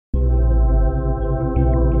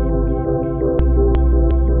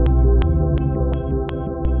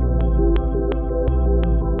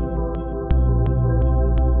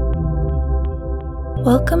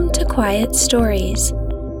Welcome to Quiet Stories.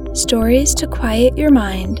 Stories to quiet your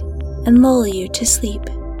mind and lull you to sleep.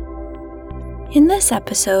 In this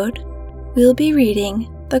episode, we'll be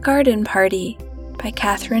reading The Garden Party by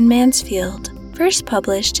Katherine Mansfield, first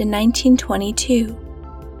published in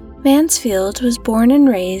 1922. Mansfield was born and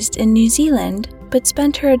raised in New Zealand, but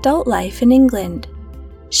spent her adult life in England.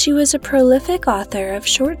 She was a prolific author of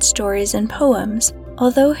short stories and poems,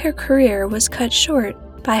 although her career was cut short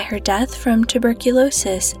by her death from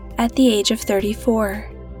tuberculosis at the age of 34.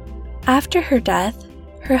 After her death,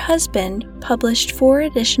 her husband published 4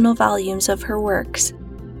 additional volumes of her works.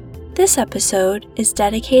 This episode is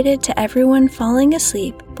dedicated to everyone falling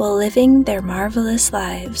asleep while living their marvelous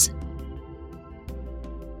lives.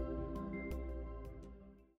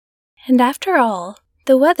 And after all,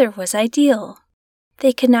 the weather was ideal.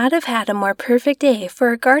 They could not have had a more perfect day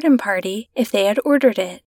for a garden party if they had ordered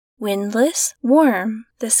it. Windless, warm,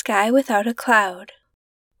 the sky without a cloud.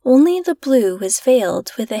 Only the blue was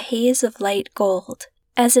veiled with a haze of light gold,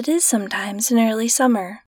 as it is sometimes in early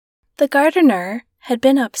summer. The gardener had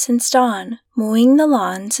been up since dawn, mowing the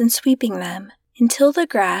lawns and sweeping them, until the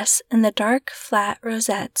grass and the dark, flat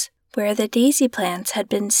rosettes where the daisy plants had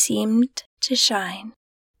been seemed to shine.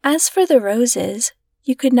 As for the roses,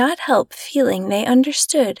 you could not help feeling they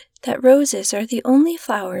understood that roses are the only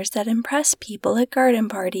flowers that impress people at garden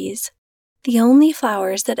parties, the only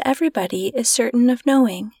flowers that everybody is certain of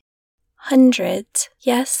knowing. Hundreds,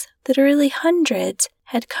 yes, literally hundreds,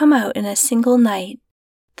 had come out in a single night.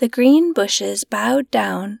 The green bushes bowed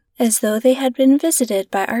down as though they had been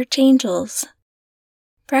visited by archangels.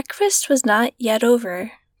 Breakfast was not yet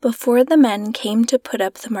over before the men came to put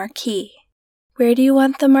up the marquee. "Where do you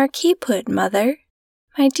want the marquee put, Mother?"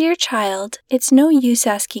 "My dear child, it's no use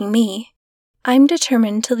asking me. I'm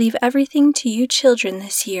determined to leave everything to you children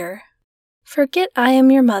this year. Forget I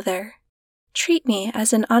am your mother. Treat me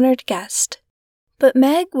as an honored guest." But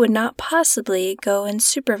Meg would not possibly go and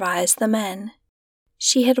supervise the men.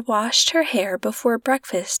 She had washed her hair before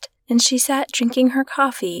breakfast, and she sat drinking her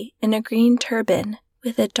coffee in a green turban,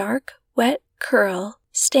 with a dark, wet curl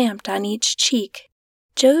stamped on each cheek.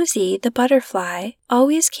 Josie, the butterfly,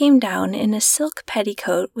 always came down in a silk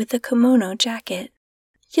petticoat with a kimono jacket.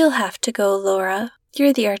 "You'll have to go, Laura.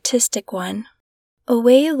 You're the artistic one."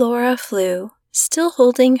 Away Laura flew, still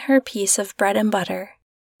holding her piece of bread and butter.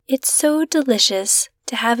 It's so delicious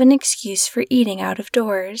to have an excuse for eating out of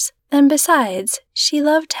doors, and besides, she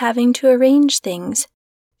loved having to arrange things.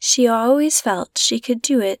 She always felt she could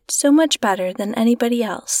do it so much better than anybody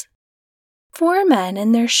else. 4 men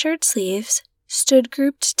in their shirt sleeves stood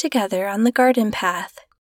grouped together on the garden path.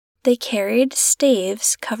 They carried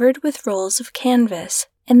staves covered with rolls of canvas,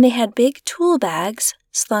 and they had big tool bags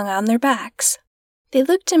slung on their backs. They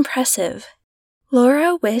looked impressive.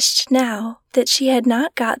 Laura wished now that she had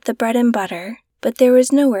not got the bread and butter, but there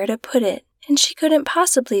was nowhere to put it, and she couldn't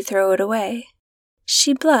possibly throw it away.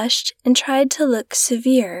 She blushed and tried to look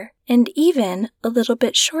severe and even a little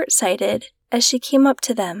bit short-sighted as she came up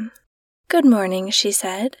to them. "Good morning," she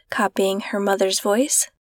said, copying her mother's voice.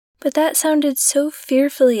 But that sounded so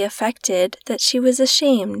fearfully affected that she was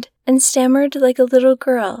ashamed and stammered like a little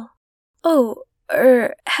girl. "Oh,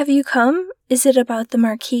 have you come? Is it about the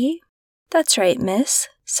marquee?" "That's right, miss,"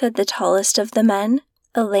 said the tallest of the men,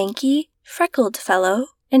 a lanky, freckled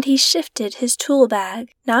fellow, and he shifted his tool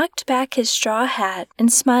bag, knocked back his straw hat,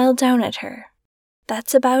 and smiled down at her.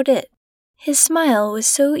 That's about it. His smile was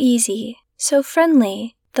so easy, so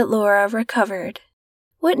friendly, that Laura recovered.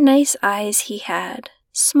 What nice eyes he had,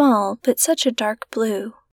 small but such a dark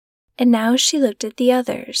blue. And now she looked at the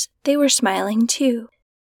others. They were smiling too.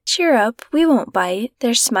 "Cheer up, we won't bite,"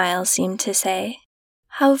 their smile seemed to say.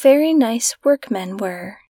 How very nice workmen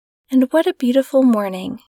were. And what a beautiful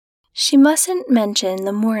morning. She mustn't mention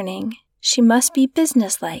the morning. She must be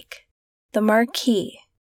businesslike. The marquee.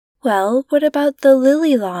 Well, what about the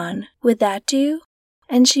lily lawn? Would that do?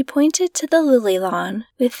 And she pointed to the lily lawn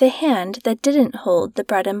with the hand that didn't hold the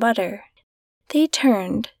bread and butter. They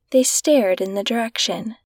turned, they stared in the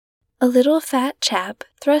direction. A little fat chap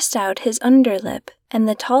thrust out his underlip, and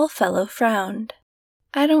the tall fellow frowned.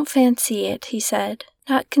 "I don't fancy it," he said,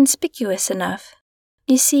 "not conspicuous enough.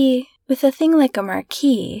 You see, with a thing like a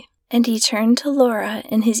marquee," and he turned to Laura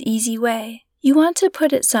in his easy way, "you want to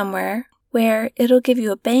put it somewhere where it'll give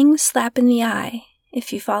you a bang slap in the eye,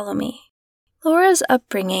 if you follow me." Laura's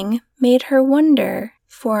upbringing made her wonder,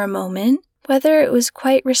 for a moment, whether it was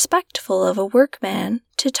quite respectful of a workman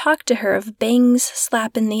to talk to her of bangs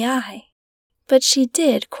slap in the eye. But she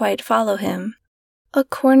did quite follow him. "A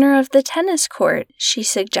corner of the tennis court," she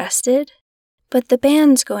suggested. "But the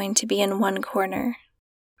band's going to be in one corner."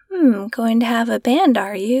 Going to have a band,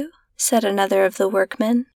 are you?" said another of the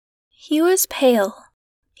workmen. He was pale.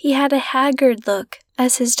 He had a haggard look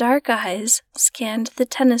as his dark eyes scanned the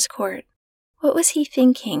tennis court. What was he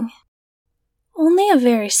thinking? "Only a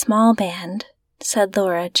very small band," said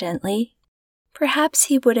Laura gently. Perhaps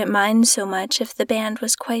he wouldn't mind so much if the band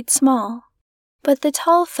was quite small. But the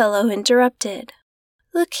tall fellow interrupted.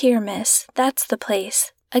 "Look here, miss, that's the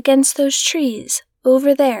place. Against those trees,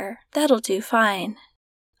 over there, that'll do fine.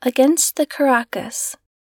 Against the caracas.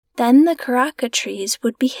 Then the caraca trees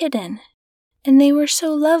would be hidden. And they were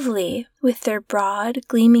so lovely, with their broad,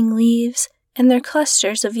 gleaming leaves and their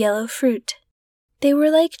clusters of yellow fruit. They were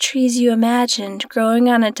like trees you imagined growing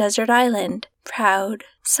on a desert island, proud,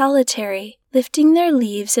 solitary, lifting their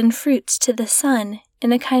leaves and fruits to the sun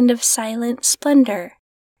in a kind of silent splendor.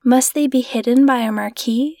 Must they be hidden by a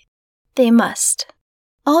marquee? They must.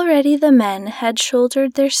 Already the men had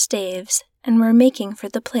shouldered their staves and were making for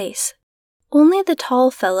the place. Only the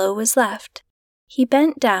tall fellow was left. He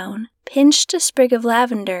bent down, pinched a sprig of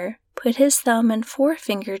lavender, put his thumb and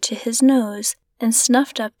forefinger to his nose, and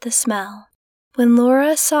snuffed up the smell. When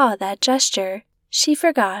Laura saw that gesture, she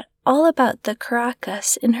forgot all about the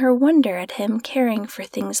caracas in her wonder at him caring for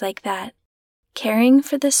things like that, caring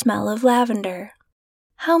for the smell of lavender.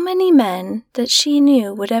 How many men that she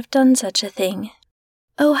knew would have done such a thing?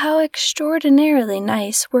 Oh, how extraordinarily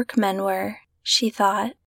nice workmen were, she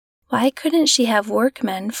thought. Why couldn't she have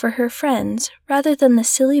workmen for her friends rather than the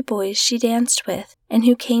silly boys she danced with and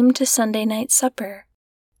who came to Sunday night supper?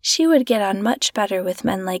 She would get on much better with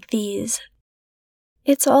men like these.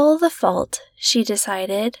 It's all the fault, she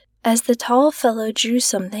decided, as the tall fellow drew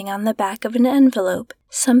something on the back of an envelope,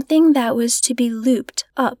 something that was to be looped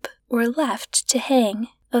up or left to hang,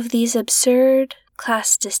 of these absurd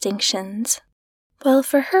class distinctions. Well,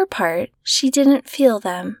 for her part, she didn't feel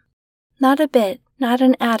them. Not a bit, not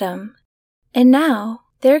an atom. And now,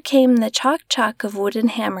 there came the chock-chock of wooden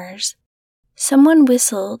hammers. Someone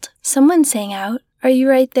whistled, someone sang out, "Are you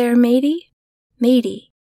right there, matey?"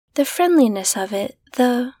 Matey. The friendliness of it,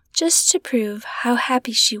 just to prove how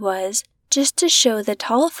happy she was, just to show the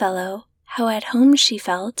tall fellow how at home she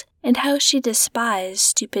felt, and how she despised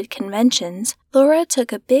stupid conventions, Laura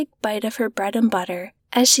took a big bite of her bread and butter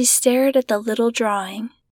as she stared at the little drawing.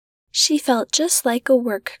 She felt just like a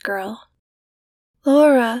work girl.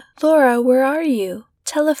 "Laura, Laura, where are you?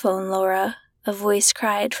 Telephone, Laura," a voice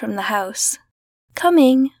cried from the house.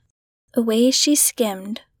 "Coming." Away she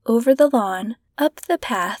skimmed, over the lawn, up the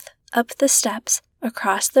path, up the steps,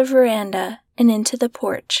 across the veranda, and into the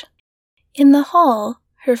porch. In the hall,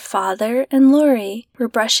 her father and Laurie were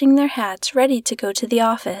brushing their hats ready to go to the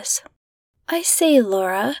office. "I say,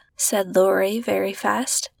 Laura," said Laurie very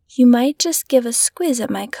fast, "you might just give a squiz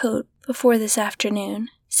at my coat before this afternoon,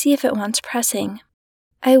 see if it wants pressing."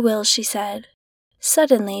 "I will," she said.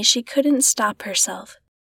 Suddenly she couldn't stop herself.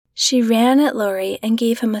 She ran at Laurie and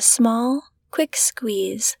gave him a small, quick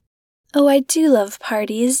squeeze. "Oh, I do love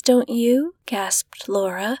parties, don't you?" gasped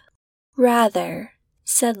Laura. "Rather,"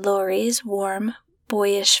 said Laurie's warm,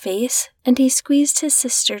 boyish face, and he squeezed his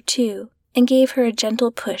sister too, and gave her a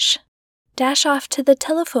gentle push. "Dash off to the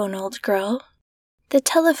telephone, old girl." "The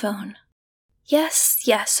telephone." "Yes,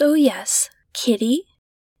 yes, oh yes. Kitty?"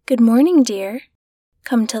 "Good morning, dear."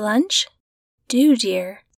 "Come to lunch?" "Do,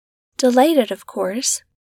 dear." "Delighted, of course."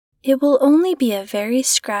 "It will only be a very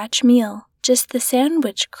scratch meal, just the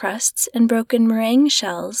sandwich crusts and broken meringue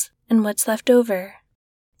shells, and what's left over."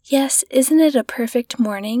 "Yes, isn't it a perfect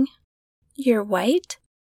morning?" "You're white?"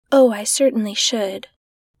 "Oh, I certainly should."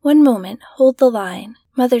 "One moment, hold the line.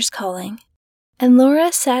 Mother's calling." And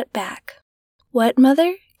Laura sat back. "What,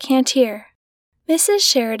 Mother? Can't hear." Mrs.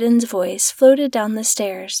 Sheridan's voice floated down the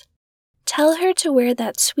stairs. "Tell her to wear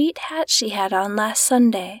that sweet hat she had on last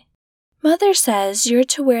Sunday." "Mother says you're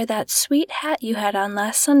to wear that sweet hat you had on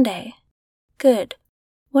last Sunday." "Good.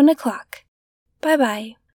 1:00.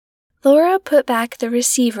 Bye-bye." Laura put back the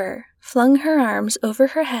receiver, flung her arms over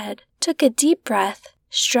her head, took a deep breath,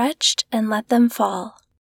 stretched, and let them fall.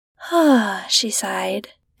 "Ah," she sighed,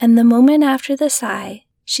 and the moment after the sigh,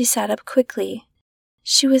 she sat up quickly.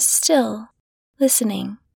 She was still,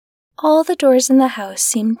 listening. All the doors in the house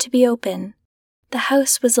seemed to be open. The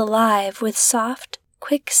house was alive with soft,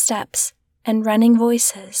 quick steps and running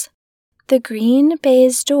voices. The green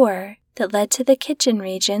baize door that led to the kitchen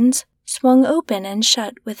regions swung open and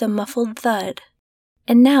shut with a muffled thud.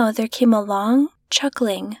 And now there came a long,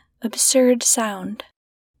 chuckling, absurd sound.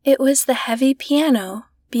 It was the heavy piano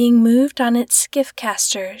being moved on its skiff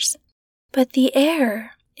casters. But the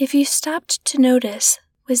air, if you stopped to notice,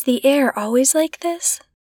 was the air always like this?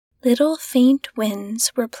 Little faint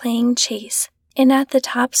winds were playing chase, and at the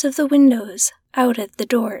tops of the windows, out at the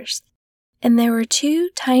doors. And there were 2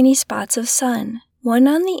 tiny spots of sun, one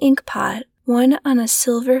on the ink pot, one on a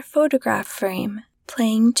silver photograph frame,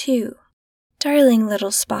 playing too. Darling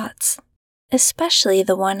little spots, especially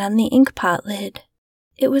the one on the ink pot lid.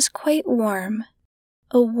 It was quite warm,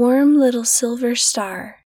 a warm little silver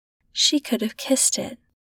star. She could have kissed it.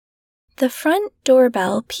 The front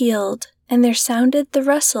doorbell pealed, and there sounded the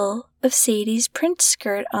rustle of Sadie's print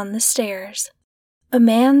skirt on the stairs. A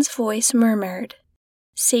man's voice murmured.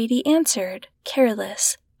 Sadie answered,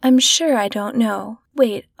 careless, "I'm sure I don't know.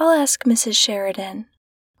 Wait, I'll ask Mrs. Sheridan."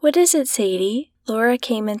 "What is it, Sadie?" Laura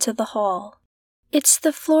came into the hall. "It's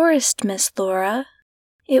the florist, Miss Laura."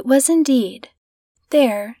 It was indeed.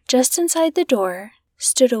 There, just inside the door,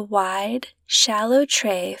 stood a wide, shallow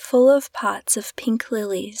tray full of pots of pink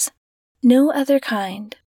lilies. No other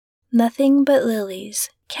kind. Nothing but lilies,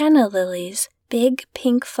 canna lilies, big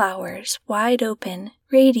pink flowers, wide open,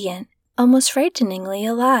 radiant, almost frighteningly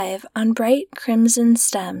alive on bright crimson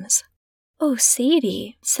stems. "Oh,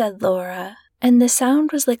 Sadie," said Laura, and the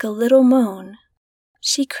sound was like a little moan.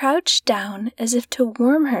 She crouched down as if to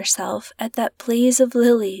warm herself at that blaze of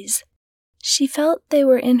lilies. She felt they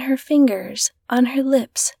were in her fingers, on her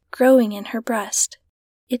lips, growing in her breast.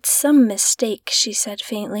 "It's some mistake," she said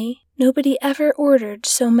faintly. "Nobody ever ordered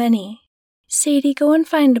so many. Sadie, go and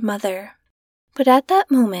find Mother." But at that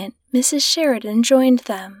moment, Mrs. Sheridan joined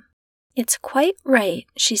them. "It's quite right,"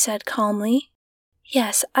 she said calmly.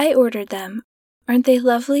 "Yes, I ordered them. Aren't they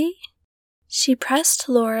lovely?" She pressed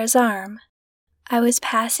Laura's arm. "I was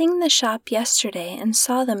passing the shop yesterday and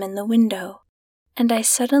saw them in the window, and I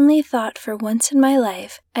suddenly thought for once in my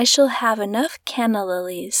life I shall have enough canna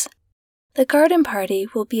lilies. The garden party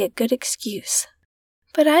will be a good excuse."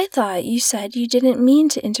 "But I thought you said you didn't mean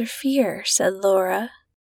to interfere," said Laura.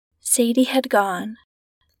 Sadie had gone.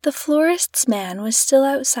 The florist's man was still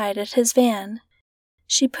outside at his van.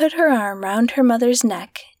 She put her arm round her mother's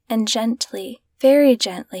neck, and gently, very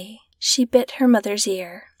gently, she bit her mother's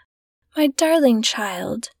ear. "My darling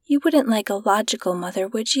child, you wouldn't like a logical mother,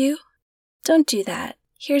 would you? Don't do that.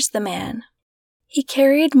 Here's the man." He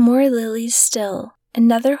carried more lilies still,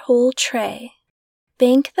 another whole tray.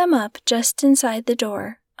 "Bank them up just inside the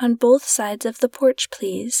door, on both sides of the porch,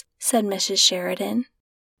 please," said Mrs. Sheridan.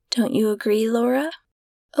 "Don't you agree, Laura?"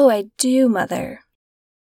 "Oh, I do, Mother."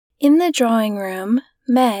 In the drawing room,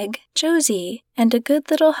 Meg, Josie, and a good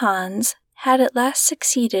little Hans had at last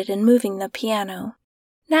succeeded in moving the piano.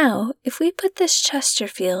 "Now, if we put this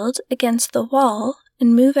Chesterfield against the wall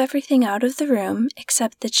and move everything out of the room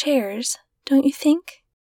except the chairs, don't you think?"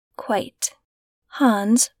 "Quite."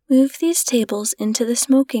 "Hans, move these tables into the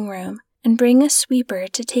smoking room and bring a sweeper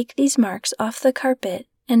to take these marks off the carpet,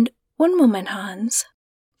 and one moment, Hans."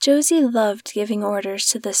 Josie loved giving orders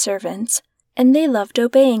to the servants, and they loved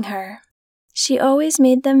obeying her. She always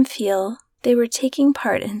made them feel they were taking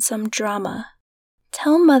part in some drama.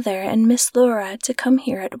 "Tell Mother and Miss Laura to come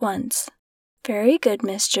here at once." "Very good,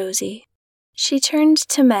 Miss Josie." She turned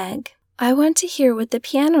to Meg. "I want to hear what the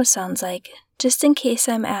piano sounds like, just in case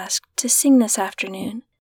I'm asked to sing this afternoon.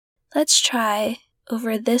 Let's try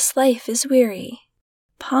 'Over This Life is Weary.'"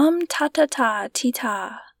 Pom ta ta ta ti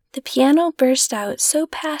ta. The piano burst out so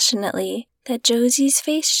passionately that Josie's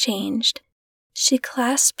face changed. She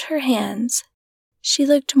clasped her hands. She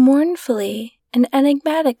looked mournfully and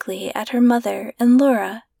enigmatically at her mother and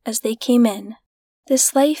Laura as they came in.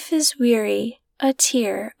 "This life is weary, a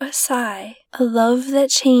tear, a sigh, a love that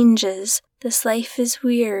changes. This life is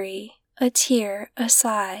weary, a tear, a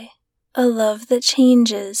sigh, a love that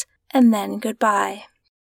changes, and then goodbye."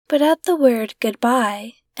 But at the word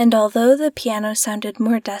goodbye, and although the piano sounded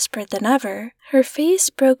more desperate than ever, her face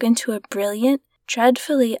broke into a brilliant,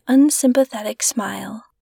 dreadfully unsympathetic smile.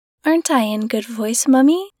 "Aren't I in good voice,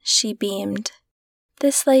 Mummy?" she beamed.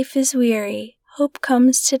 "This life is weary, hope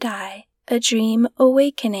comes to die, a dream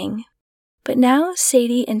awakening." But now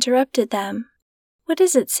Sadie interrupted them. "What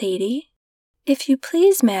is it, Sadie?" "If you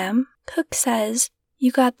please, ma'am, cook says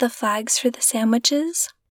you got the flags for the sandwiches."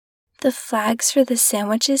 "The flags for the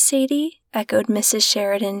sandwiches, Sadie?" echoed Mrs.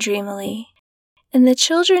 Sheridan dreamily, and the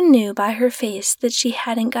children knew by her face that she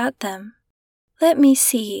hadn't got them. "Let me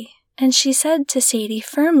see," and she said to Sadie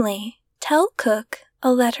firmly, "Tell cook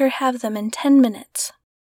I'll let her have them in 10 minutes.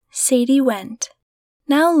 Sadie went.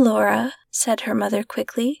 "Now, Laura," said her mother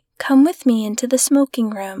quickly, "come with me into the smoking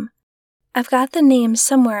room. I've got the names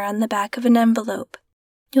somewhere on the back of an envelope.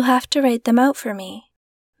 You'll have to write them out for me.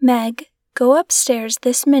 Meg, go upstairs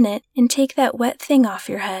this minute and take that wet thing off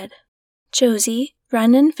your head. Josie,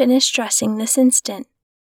 run and finish dressing this instant.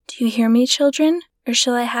 Do you hear me, children, or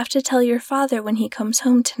shall I have to tell your father when he comes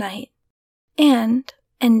home tonight?" And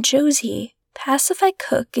Josie, pacify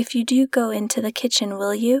cook if you do go into the kitchen,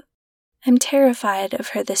 will you? I'm terrified of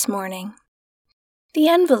her this morning." The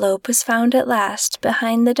envelope was found at last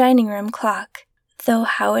behind the dining room clock, though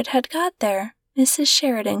how it had got there, Mrs.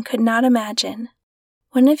 Sheridan could not imagine.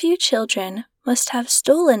 "One of you children must have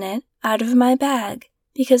stolen it out of my bag,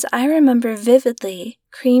 because I remember vividly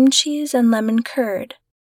cream cheese and lemon curd.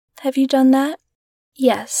 Have you done that?"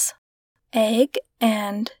 "Yes." "Egg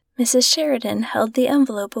and—" Mrs. Sheridan held the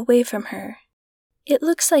envelope away from her. "It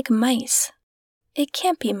looks like mice." "It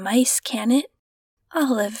can't be mice, can it?"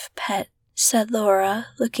 "Olive, pet," said Laura,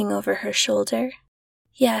 looking over her shoulder.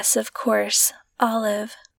 "Yes, of course,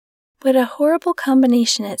 olive. What a horrible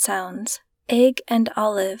combination it sounds, egg and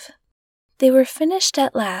olive." They were finished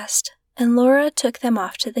at last, and Laura took them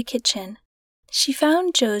off to the kitchen. She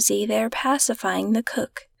found Josie there pacifying the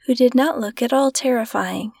cook, who did not look at all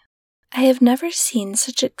terrifying. "I have never seen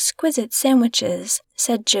such exquisite sandwiches,"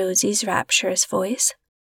 said Josie's rapturous voice.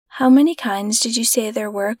 "How many kinds did you say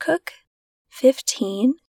there were, cook?"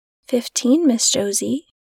 15. 15, Miss Josie.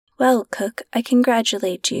 "Well, cook, I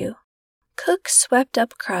congratulate you." Cook swept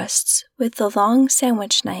up crusts with the long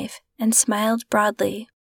sandwich knife and smiled broadly.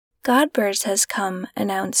 "Godber's has come,"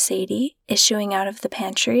 announced Sadie, issuing out of the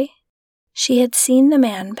pantry. She had seen the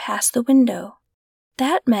man pass the window.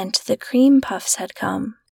 That meant the cream puffs had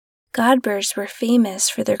come. Godber's were famous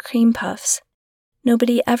for their cream puffs.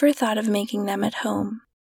 Nobody ever thought of making them at home.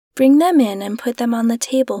 "Bring them in and put them on the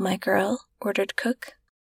table, my girl," ordered cook.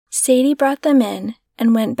 Sadie brought them in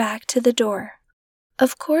and went back to the door.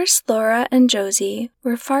 Of course, Laura and Josie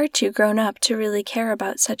were far too grown up to really care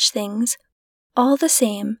about such things. All the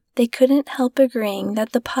same, they couldn't help agreeing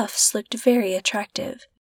that the puffs looked very attractive.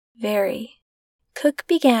 Very. Cook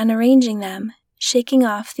began arranging them, shaking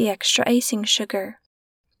off the extra icing sugar.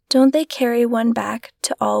 "Don't they carry one back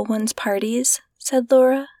to all one's parties?" said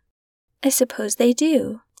Laura. "I suppose they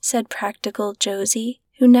do," said practical Josie,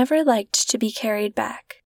 who never liked to be carried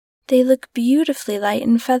back. "They look beautifully light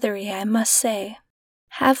and feathery, I must say."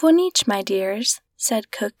 "Have one each, my dears,"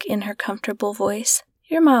 said cook in her comfortable voice.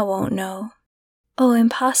 "Your ma won't know." "Oh,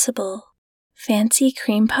 impossible. Fancy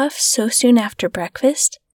cream puffs so soon after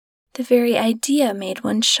breakfast?" The very idea made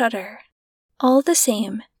one shudder. All the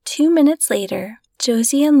same, 2 minutes later,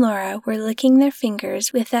 Josie and Laura were licking their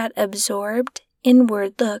fingers with that absorbed,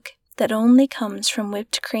 inward look that only comes from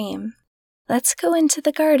whipped cream. "Let's go into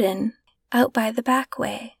the garden, out by the back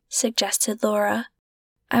way," suggested Laura.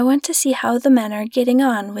 "I want to see how the men are getting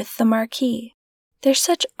on with the marquis. They're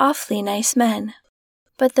such awfully nice men."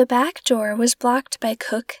 But the back door was blocked by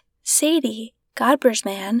Cook, Sadie, Godber's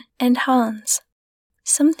man, and Hans.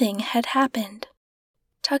 Something had happened.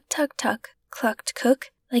 "Tuck, tuck, tuck," clucked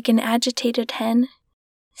Cook, like an agitated hen.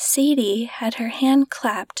 Sadie had her hand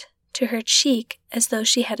clapped to her cheek as though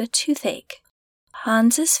she had a toothache.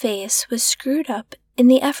 Hans's face was screwed up in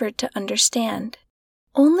the effort to understand.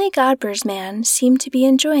 Only Godber's man seemed to be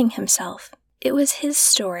enjoying himself. It was his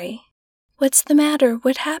story. "What's the matter?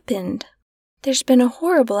 What happened?" "There's been a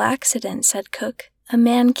horrible accident," said Cook. "A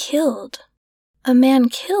man killed." "A man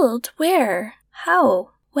killed? Where?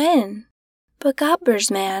 How? When?" But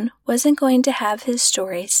Godber's man wasn't going to have his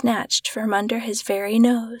story snatched from under his very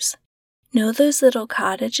nose. "Know those little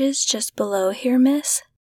cottages just below here, miss?"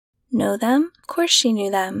 Know them? Of course she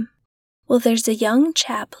knew them. "Well, there's a young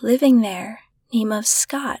chap living there, name of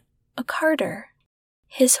Scott, a carter.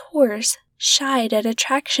 His horse shied at a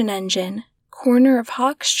traction engine, corner of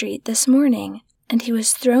Hawk Street this morning, and he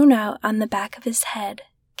was thrown out on the back of his head,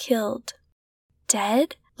 killed."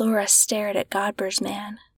 "Dead?" Laura stared at Godber's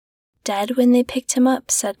man. "Dead when they picked him up,"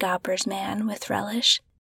 said Godber's man with relish.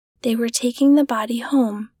 "They were taking the body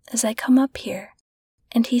home as I come up here,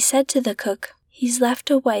 and he said to the cook, 'He's left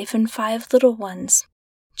a wife and 5 little ones.'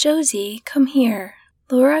 Josie, come here."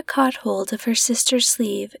 Laura caught hold of her sister's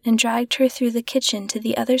sleeve and dragged her through the kitchen to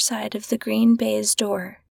the other side of the green baize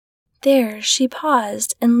door. There she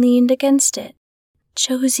paused and leaned against it.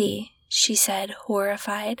 "Josie," she said,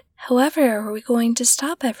 horrified, "however are we going to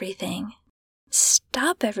stop everything?"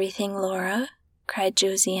 "Stop everything, Laura?" cried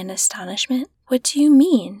Josie in astonishment. "What do you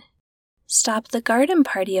mean?" "Stop the garden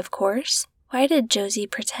party, of course. Why did Josie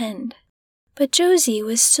pretend?" But Josie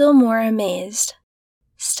was still more amazed.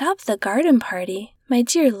 "Stop the garden party? My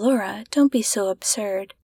dear Laura, don't be so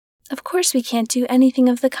absurd. Of course we can't do anything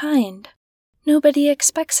of the kind. Nobody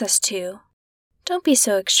expects us to. Don't be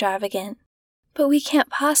so extravagant. But we can't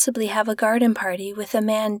possibly have a garden party with a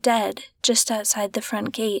man dead just outside the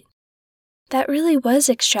front gate." That really was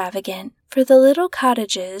extravagant, for the little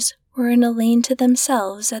cottages were in a lane to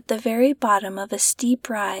themselves at the very bottom of a steep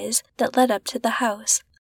rise that led up to the house.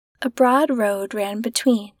 A broad road ran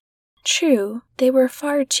between. True, they were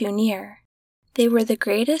far too near. They were the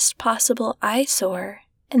greatest possible eyesore,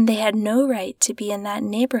 and they had no right to be in that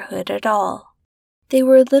neighborhood at all. They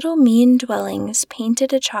were little mean dwellings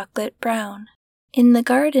painted a chocolate brown. In the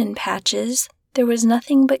garden patches, there was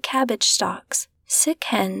nothing but cabbage stalks, sick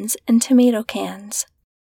hens, and tomato cans.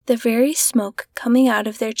 The very smoke coming out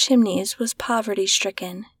of their chimneys was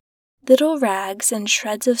poverty-stricken. Little rags and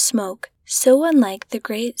shreds of smoke, so unlike the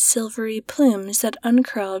great silvery plumes that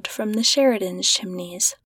uncurled from the Sheridans'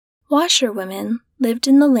 chimneys. Washerwomen lived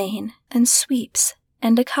in the lane, and sweeps,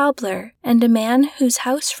 and a cobbler, and a man whose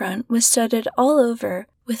house front was studded all over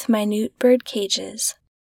with minute bird cages.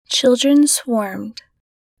 Children swarmed.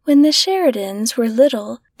 When the Sheridans were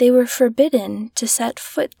little, they were forbidden to set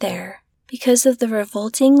foot there, because of the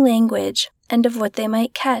revolting language and of what they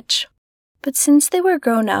might catch. But since they were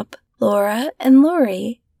grown up, Laura and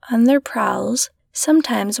Laurie, on their prowls,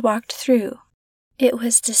 sometimes walked through. It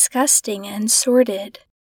was disgusting and sordid.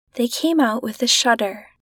 They came out with a shudder.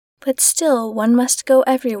 But still one must go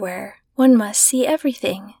everywhere, one must see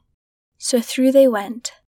everything. So through they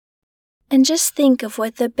went. "And just think of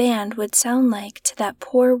what the band would sound like to that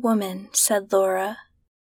poor woman," said Laura.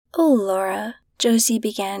 "Oh, Laura," Josie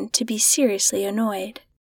began to be seriously annoyed.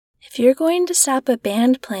 "If you're going to stop a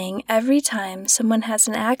band playing every time someone has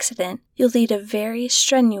an accident, you'll lead a very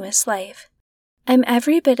strenuous life. I'm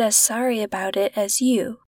every bit as sorry about it as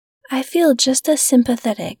you. I feel just as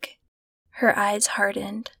sympathetic." Her eyes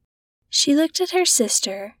hardened. She looked at her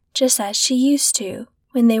sister just as she used to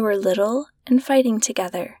when they were little and fighting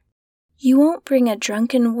together. "You won't bring a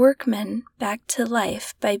drunken workman back to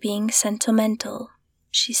life by being sentimental,"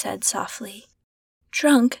 she said softly.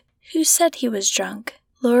 "Drunk? Who said he was drunk?"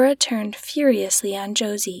 Laura turned furiously on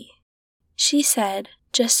Josie. She said,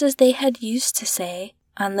 just as they had used to say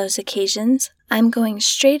on those occasions, "I'm going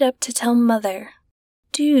straight up to tell Mother."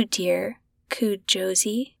 "Do, dear," cooed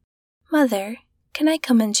Josie. "Mother, can I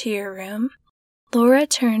come into your room?" Laura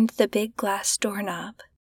turned the big glass doorknob.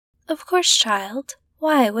 "Of course, child.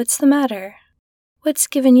 Why, what's the matter? What's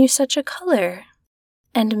given you such a color?"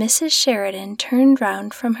 And Mrs. Sheridan turned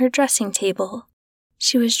round from her dressing table.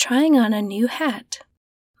 She was trying on a new hat.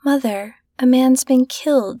 "Mother, a man's been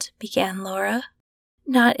killed," began Laura.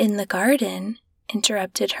 "Not in the garden,"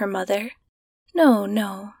 interrupted her mother. "No,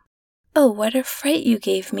 no." "Oh, what a fright you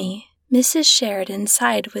gave me." Mrs. Sheridan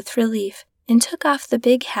sighed with relief and took off the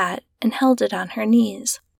big hat and held it on her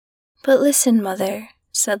knees. "But listen, Mother,"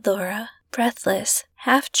 said Laura. Breathless,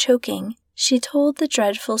 half choking, she told the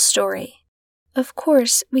dreadful story. "Of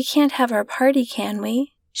course, we can't have our party, can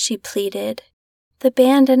we?" she pleaded. "The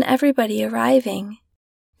band and everybody arriving.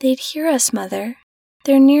 They'd hear us, Mother.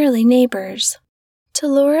 They're nearly neighbors." To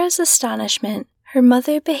Laura's astonishment, her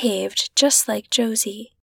mother behaved just like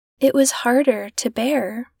Josie. It was harder to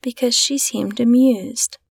bear because she seemed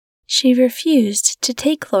amused. She refused to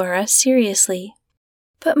take Laura seriously.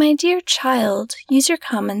 "But my dear child, use your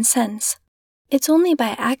common sense. It's only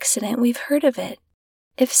by accident we've heard of it.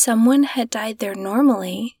 If someone had died there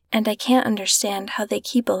normally, and I can't understand how they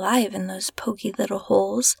keep alive in those poky little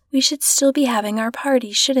holes, we should still be having our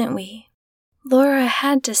party, shouldn't we?" Laura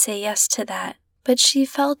had to say yes to that, but she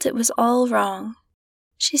felt it was all wrong.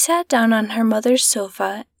 She sat down on her mother's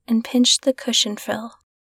sofa and pinched the cushion frill.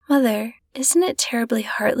 "Mother, isn't it terribly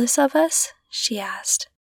heartless of us?" she asked.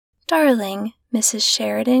 "Darling," Mrs.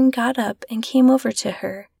 Sheridan got up and came over to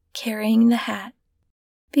her, carrying the hat.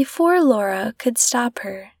 Before Laura could stop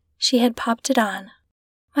her, she had popped it on.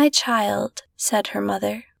 "My child," said her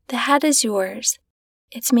mother, "the hat is yours.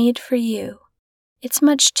 It's made for you. It's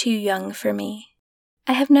much too young for me.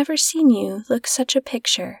 I have never seen you look such a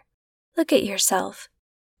picture. Look at yourself."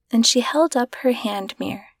 And she held up her hand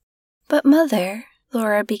mirror. "But Mother,"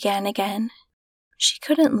 Laura began again. She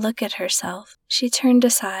couldn't look at herself. She turned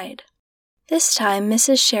aside. This time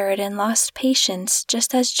Mrs. Sheridan lost patience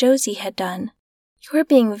just as Josie had done. "You're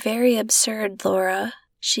being very absurd, Laura,"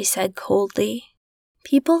 she said coldly.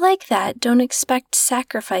 "People like that don't expect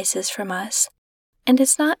sacrifices from us, and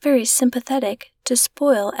it's not very sympathetic to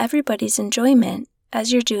spoil everybody's enjoyment,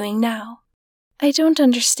 as you're doing now." "I don't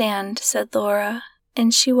understand," said Laura,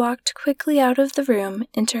 and she walked quickly out of the room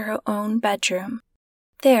into her own bedroom.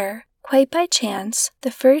 There, quite by chance,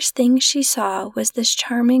 the first thing she saw was this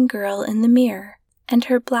charming girl in the mirror, and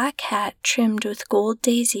her black hat trimmed with gold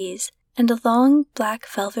daisies and a long black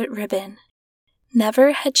velvet ribbon.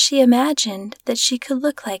 Never had she imagined that she could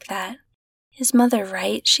look like that. Is Mother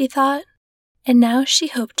right, she thought? And now she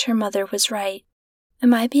hoped her mother was right.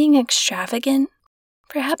 Am I being extravagant?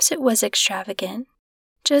 Perhaps it was extravagant.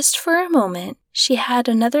 Just for a moment, she had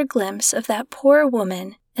another glimpse of that poor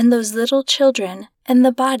woman and those little children, and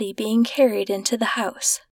the body being carried into the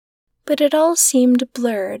house. But it all seemed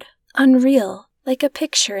blurred, unreal, like a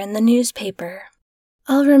picture in the newspaper.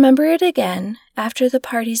 I'll remember it again after the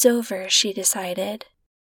party's over, she decided.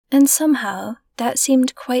 And somehow that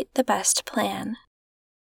seemed quite the best plan.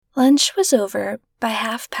 Lunch was over by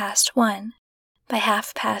 1:30. By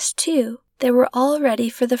 2:30, they were all ready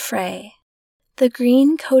for the fray. The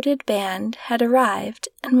green-coated band had arrived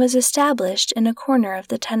and was established in a corner of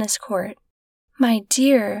the tennis court. "My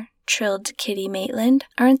dear," trilled Kitty Maitland,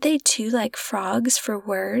 "aren't they too like frogs for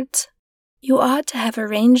words? You ought to have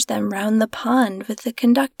arranged them round the pond with the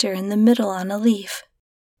conductor in the middle on a leaf."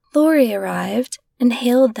 Laurie arrived and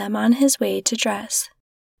hailed them on his way to dress.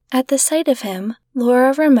 At the sight of him,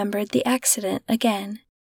 Laura remembered the accident again.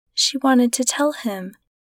 She wanted to tell him.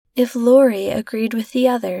 If Laurie agreed with the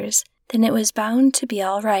others, then it was bound to be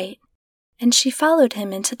all right, and she followed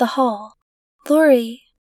him into the hall. "Laurie!"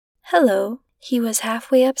 "Hello." He was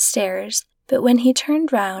halfway upstairs, but when he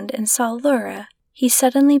turned round and saw Laura, he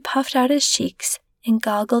suddenly puffed out his cheeks and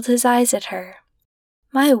goggled his eyes at her.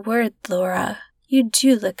 "My word, Laura, you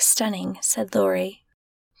do look stunning," said Laurie.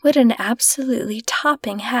 "What an absolutely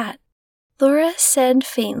topping hat." Laura said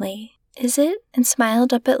faintly, "Is it?" and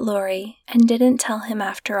smiled up at Laurie and didn't tell him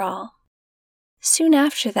after all. Soon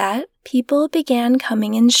after that, people began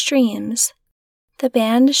coming in streams. The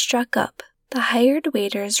band struck up. The hired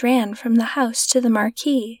waiters ran from the house to the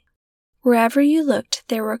marquee. Wherever you looked,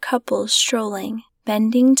 there were couples strolling,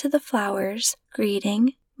 bending to the flowers,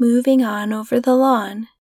 greeting, moving on over the lawn.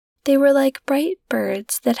 They were like bright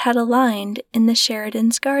birds that had aligned in the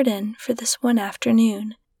Sheridans' garden for this one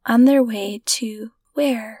afternoon, on their way to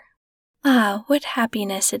where? Ah, what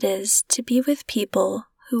happiness it is to be with people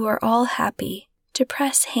who are all happy, to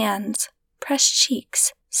press hands, press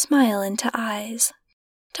cheeks, smile into eyes.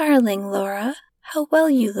 "Darling Laura, how well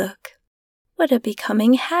you look. What a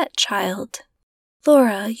becoming hat, child.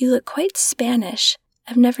 Laura, you look quite Spanish.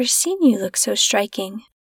 I've never seen you look so striking."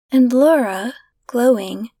 And Laura,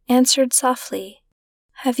 glowing, answered softly,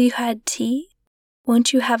 "Have you had tea?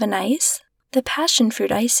 Won't you have an ice? The passion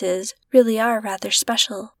fruit ices really are rather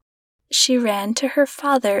special." She ran to her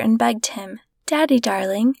father and begged him, "Daddy,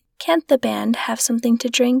 darling, can't the band have something to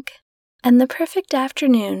drink?" And the perfect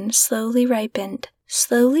afternoon slowly ripened,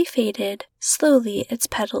 slowly faded, slowly its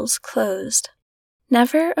petals closed.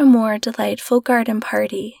 Never a more delightful garden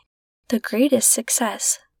party. The greatest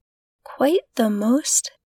success. Quite the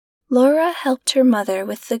most. Laura helped her mother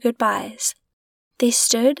with the goodbyes. They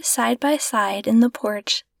stood side by side in the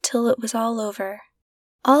porch till it was all over.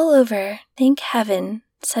 "All over, thank heaven,"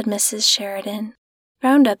 said Mrs. Sheridan.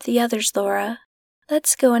 "Round up the others, Laura.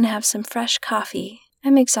 Let's go and have some fresh coffee.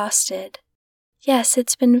 I'm exhausted." "Yes,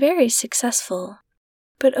 it's been very successful.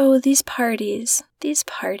 But oh, these parties.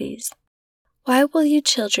 Why will you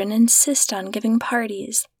children insist on giving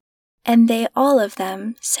parties?" And they all of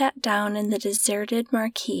them sat down in the deserted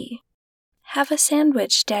marquee. "Have a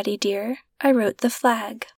sandwich, Daddy dear. I wrote the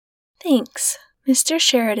flag." "Thanks." Mr.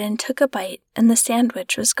 Sheridan took a bite and the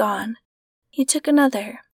sandwich was gone. He took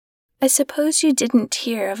another. "I suppose you didn't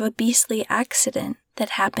hear of a beastly accident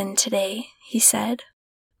that happened today," he said.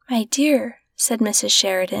 "My dear," said Mrs.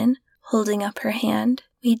 Sheridan, holding up her hand,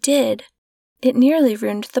 "we did. It nearly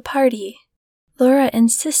ruined the party. Laura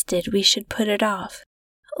insisted we should put it off."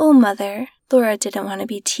 "Oh, Mother," Laura didn't want to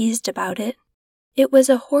be teased about it. "It was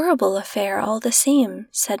a horrible affair all the same,"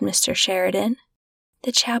 said Mr. Sheridan.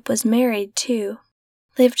 "The chap was married, too.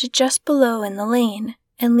 Lived just below in the lane,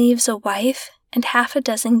 and leaves a wife and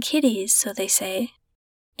 6 kiddies, so they say."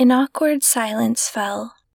 An awkward silence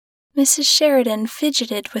fell. Mrs. Sheridan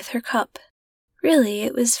fidgeted with her cup. Really,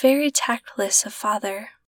 it was very tactless of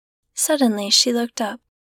Father. Suddenly she looked up.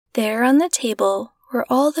 There on the table were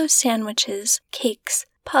all those sandwiches, cakes,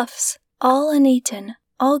 puffs, all uneaten,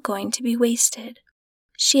 all going to be wasted.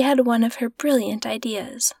 She had one of her brilliant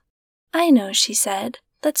ideas. "I know," she said.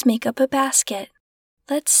 "Let's make up a basket.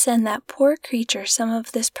 Let's send that poor creature some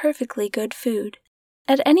of this perfectly good food.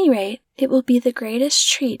 At any rate, it will be the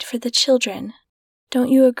greatest treat for the children. Don't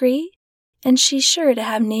you agree? And she's sure to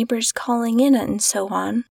have neighbors calling in and so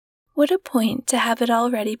on. What a point to have it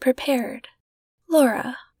already prepared.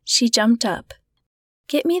 Laura," she jumped up,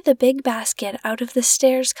 "get me the big basket out of the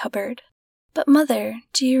stairs cupboard." "But, Mother,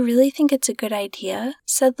 do you really think it's a good idea?"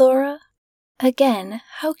 said Laura. Again,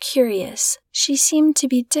 how curious. She seemed to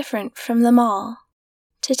be different from them all.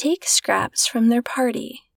 To take scraps from their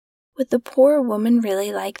party. Would the poor woman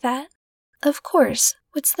really like that? "Of course.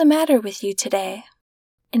 What's the matter with you today?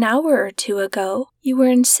 An hour or 2 ago, you were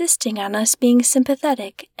insisting on us being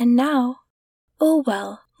sympathetic, and now—" "Oh,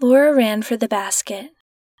 well." Laura ran for the basket.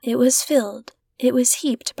 It was filled. It was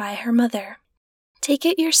heaped by her mother. "Take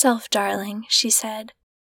it yourself, darling," she said.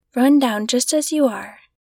 "Run down just as you are.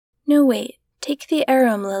 No, wait, take the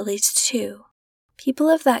arum lilies too. People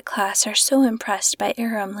of that class are so impressed by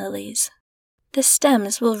arum lilies." "The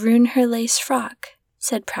stems will ruin her lace frock,"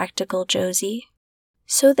 said practical Josie.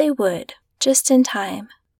 So they would, just in time.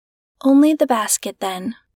 "Only the basket,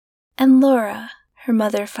 then. And Laura," her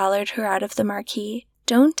mother followed her out of the marquee,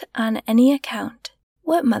 "don't on any account."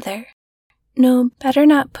 "What, mother?" "No, better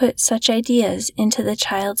not put such ideas into the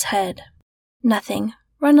child's head." "Nothing.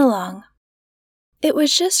 Run along." It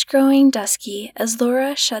was just growing dusky as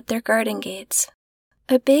Laura shut their garden gates.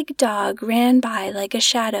 A big dog ran by like a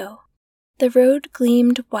shadow. The road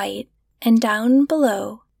gleamed white, and down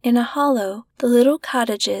below, in a hollow, the little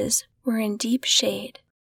cottages were in deep shade.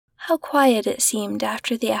 How quiet it seemed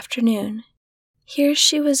after the afternoon. Here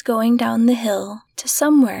she was going down the hill to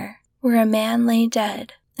somewhere where a man lay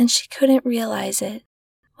dead, and she couldn't realize it.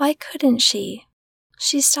 Why couldn't she?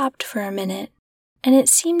 She stopped for a minute, and it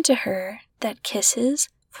seemed to her that kisses,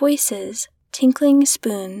 voices, tinkling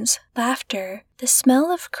spoons, laughter, the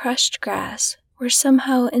smell of crushed grass were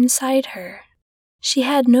somehow inside her. She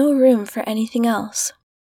had no room for anything else.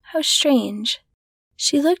 How strange.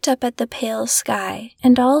 She looked up at the pale sky,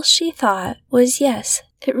 and all she thought was, yes,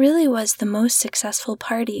 it really was the most successful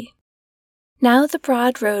party. Now the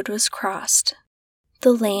broad road was crossed.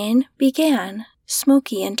 The lane began,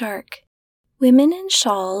 smoky and dark. Women in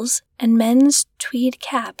shawls and men's tweed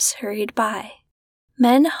caps hurried by.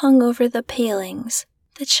 Men hung over the palings.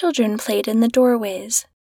 The children played in the doorways.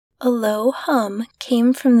 A low hum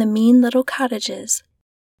came from the mean little cottages.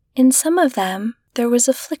 In some of them there was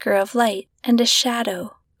a flicker of light, and a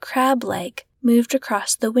shadow, crab-like, moved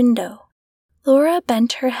across the window. Laura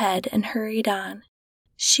bent her head and hurried on.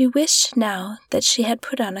 She wished now that she had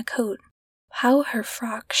put on a coat. How her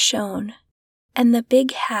frock shone! And the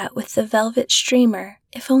big hat with the velvet streamer,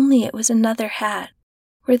 if only it was another hat.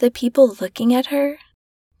 Were the people looking at her?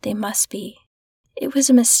 They must be. It was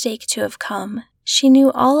a mistake to have come. She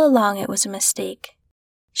knew all along it was a mistake.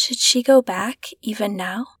 Should she go back, even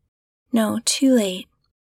now? No, too late.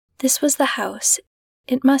 This was the house.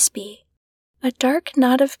 It must be. A dark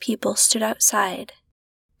knot of people stood outside.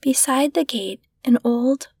 Beside the gate, an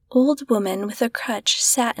old woman with a crutch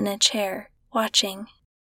sat in a chair, watching.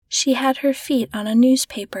 She had her feet on a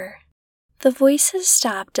newspaper. The voices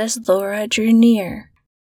stopped as Laura drew near.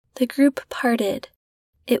 The group parted.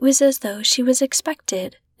 It was as though she was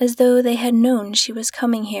expected, as though they had known she was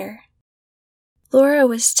coming here. Laura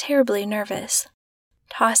was terribly nervous.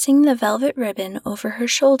 Tossing the velvet ribbon over her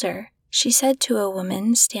shoulder, she said to a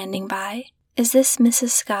woman standing by, "Is this Mrs.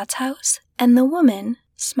 Scott's house?" And the woman,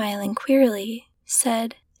 smiling queerly,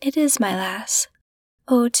 said, "It is, my lass."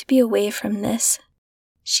 Oh, to be away from this.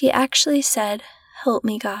 She actually said, "Help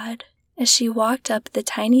me, God," as she walked up the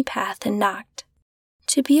tiny path and knocked.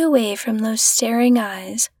 To be away from those staring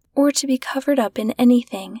eyes, or to be covered up in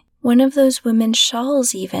anything, one of those women's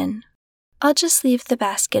shawls even. "I'll just leave the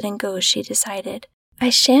basket and go," she decided. "I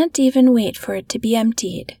shan't even wait for it to be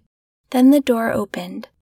emptied." Then the door opened.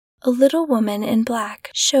 A little woman in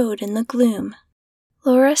black showed in the gloom.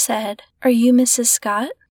 Laura said, "Are you Mrs.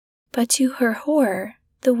 Scott?" But to her horror,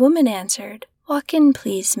 the woman answered, "Walk in,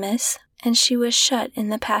 please, miss," and she was shut in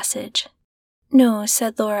the passage. "No,"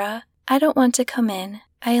 said Laura, "I don't want to come in.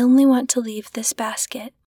 I only want to leave this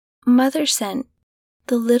basket. Mother sent."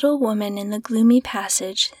 The little woman in the gloomy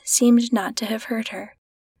passage seemed not to have heard her.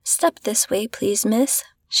 "Step this way, please, miss,"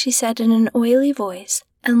 she said in an oily voice,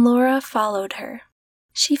 and Laura followed her.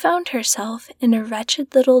 She found herself in a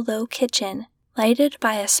wretched little low kitchen, lighted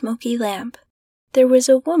by a smoky lamp. There was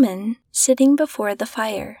a woman sitting before the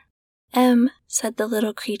fire. Said the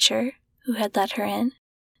little creature who had let her in.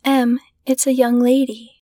 It's a young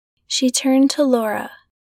lady." She turned to Laura.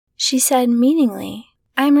 She said meaningly,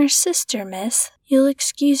 "I'm her sister, miss. You'll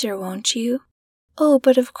excuse her, won't you?" "Oh,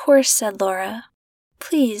 but of course," said Laura.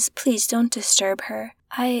 Please don't disturb her.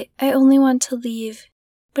 I only want to leave."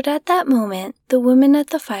 But at that moment, the woman at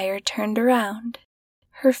the fire turned around.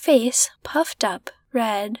 Her face, puffed up,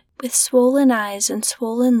 red, with swollen eyes and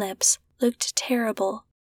swollen lips, looked terrible.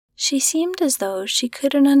 She seemed as though she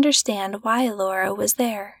couldn't understand why Laura was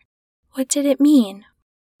there. What did it mean?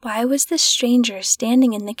 Why was this stranger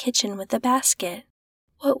standing in the kitchen with a basket?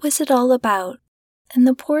 What was it all about? And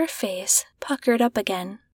the poor face puckered up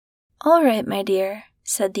again. "All right, my dear,"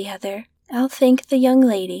 said the other. "I'll thank the young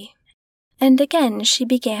lady." And again she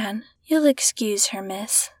began, "You'll excuse her,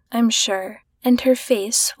 miss, I'm sure," and her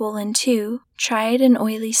face, swollen too, tried an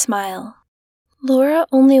oily smile. Laura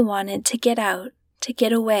only wanted to get out, to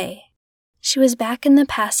get away. She was back in the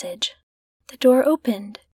passage. The door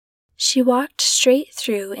opened. She walked straight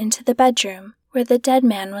through into the bedroom where the dead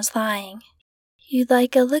man was lying. "You'd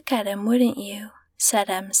like a look at him, wouldn't you?" said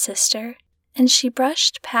Em's sister, and she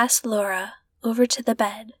brushed past Laura over to the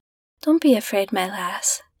bed. "Don't be afraid, my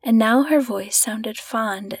lass." And now her voice sounded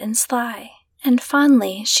fond and sly, and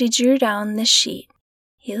fondly she drew down the sheet.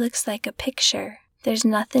 "He looks like a picture. There's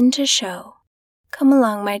nothing to show. Come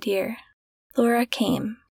along, my dear." Laura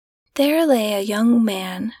came. There lay a young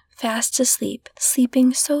man, fast asleep,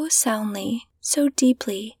 sleeping so soundly, so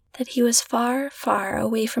deeply, that he was far, far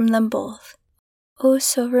away from them both. Oh,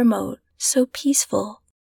 so remote, so peaceful.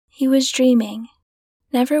 He was dreaming.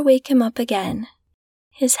 Never wake him up again.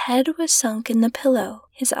 His head was sunk in the pillow.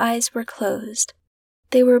 His eyes were closed.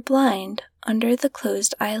 They were blind under the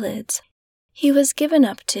closed eyelids. He was given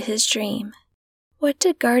up to his dream. What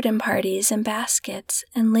did garden parties and baskets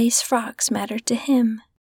and lace frocks matter to him?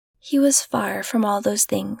 He was far from all those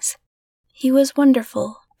things. He was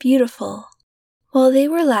wonderful, beautiful. While they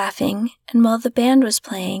were laughing and while the band was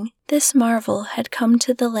playing, this marvel had come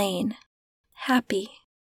to the lane. Happy,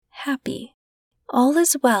 happy. "All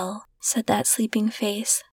is well," said that sleeping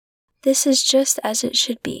face. "This is just as it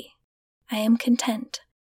should be. I am content."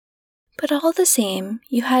 But all the same,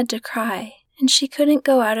 you had to cry, and she couldn't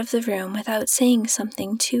go out of the room without saying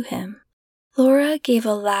something to him. Laura gave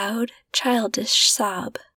a loud, childish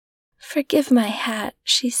sob. "Forgive my hat,"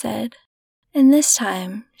 she said. And this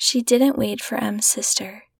time, she didn't wait for Em's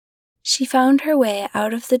sister. She found her way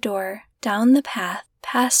out of the door, down the path,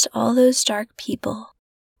 past all those dark people.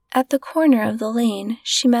 At the corner of the lane,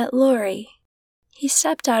 she met Laurie. He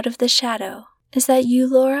stepped out of the shadow. "Is that you,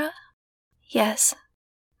 Laura?" "Yes."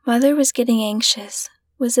 Mother was getting anxious.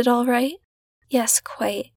 "Was it all right?" "Yes,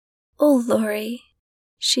 quite." "Oh, Laurie."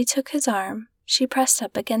 She took his arm. She pressed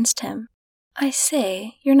up against him. "I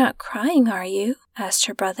say, you're not crying, are you?" asked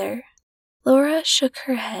her brother. Laura shook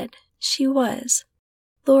her head. She was.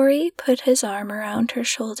 Laurie put his arm around her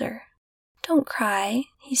shoulder. "Don't cry,"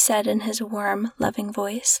 he said in his warm, loving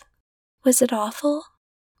voice. "Was it awful?"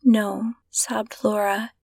 "No," sobbed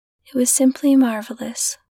Laura. "It was simply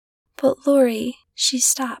marvelous." "But Laurie," she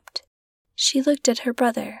stopped. She looked at her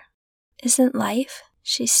brother. "Isn't life?"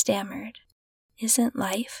 she stammered. "Isn't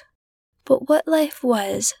life?" But what life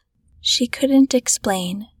was, she couldn't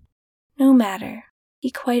explain. No matter. He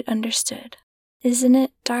quite understood. "Isn't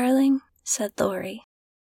it, darling?" said Laurie.